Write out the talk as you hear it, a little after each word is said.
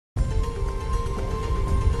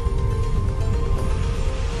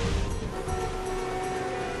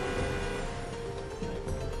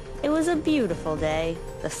was a beautiful day.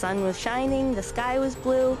 The sun was shining, the sky was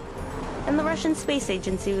blue, and the Russian Space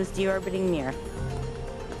Agency was deorbiting near.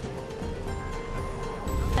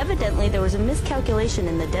 Evidently, there was a miscalculation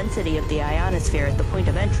in the density of the ionosphere at the point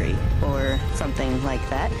of entry, or something like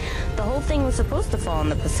that. The whole thing was supposed to fall in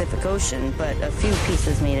the Pacific Ocean, but a few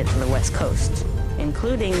pieces made it to the West Coast,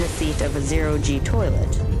 including the seat of a zero-G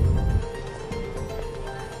toilet.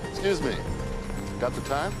 Excuse me. Got the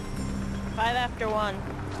time? 5 after 1.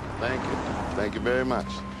 Thank you. Thank you very much.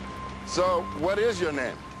 So, what is your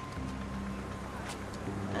name?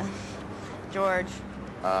 George.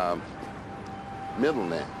 Middle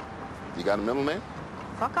name. You got a middle name?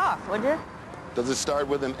 Fuck off, would you? Does it start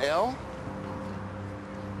with an L?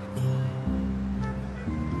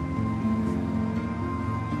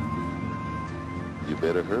 You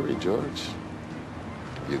better hurry, George.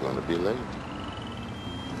 You're gonna be late.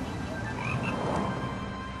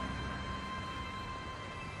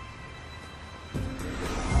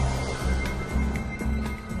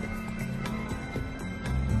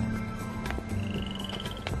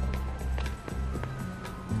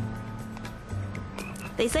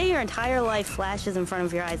 They say your entire life flashes in front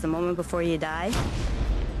of your eyes the moment before you die.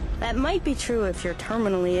 That might be true if you're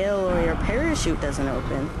terminally ill or your parachute doesn't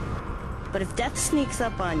open. But if death sneaks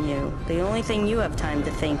up on you, the only thing you have time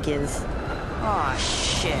to think is, "Aw,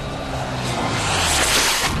 shit."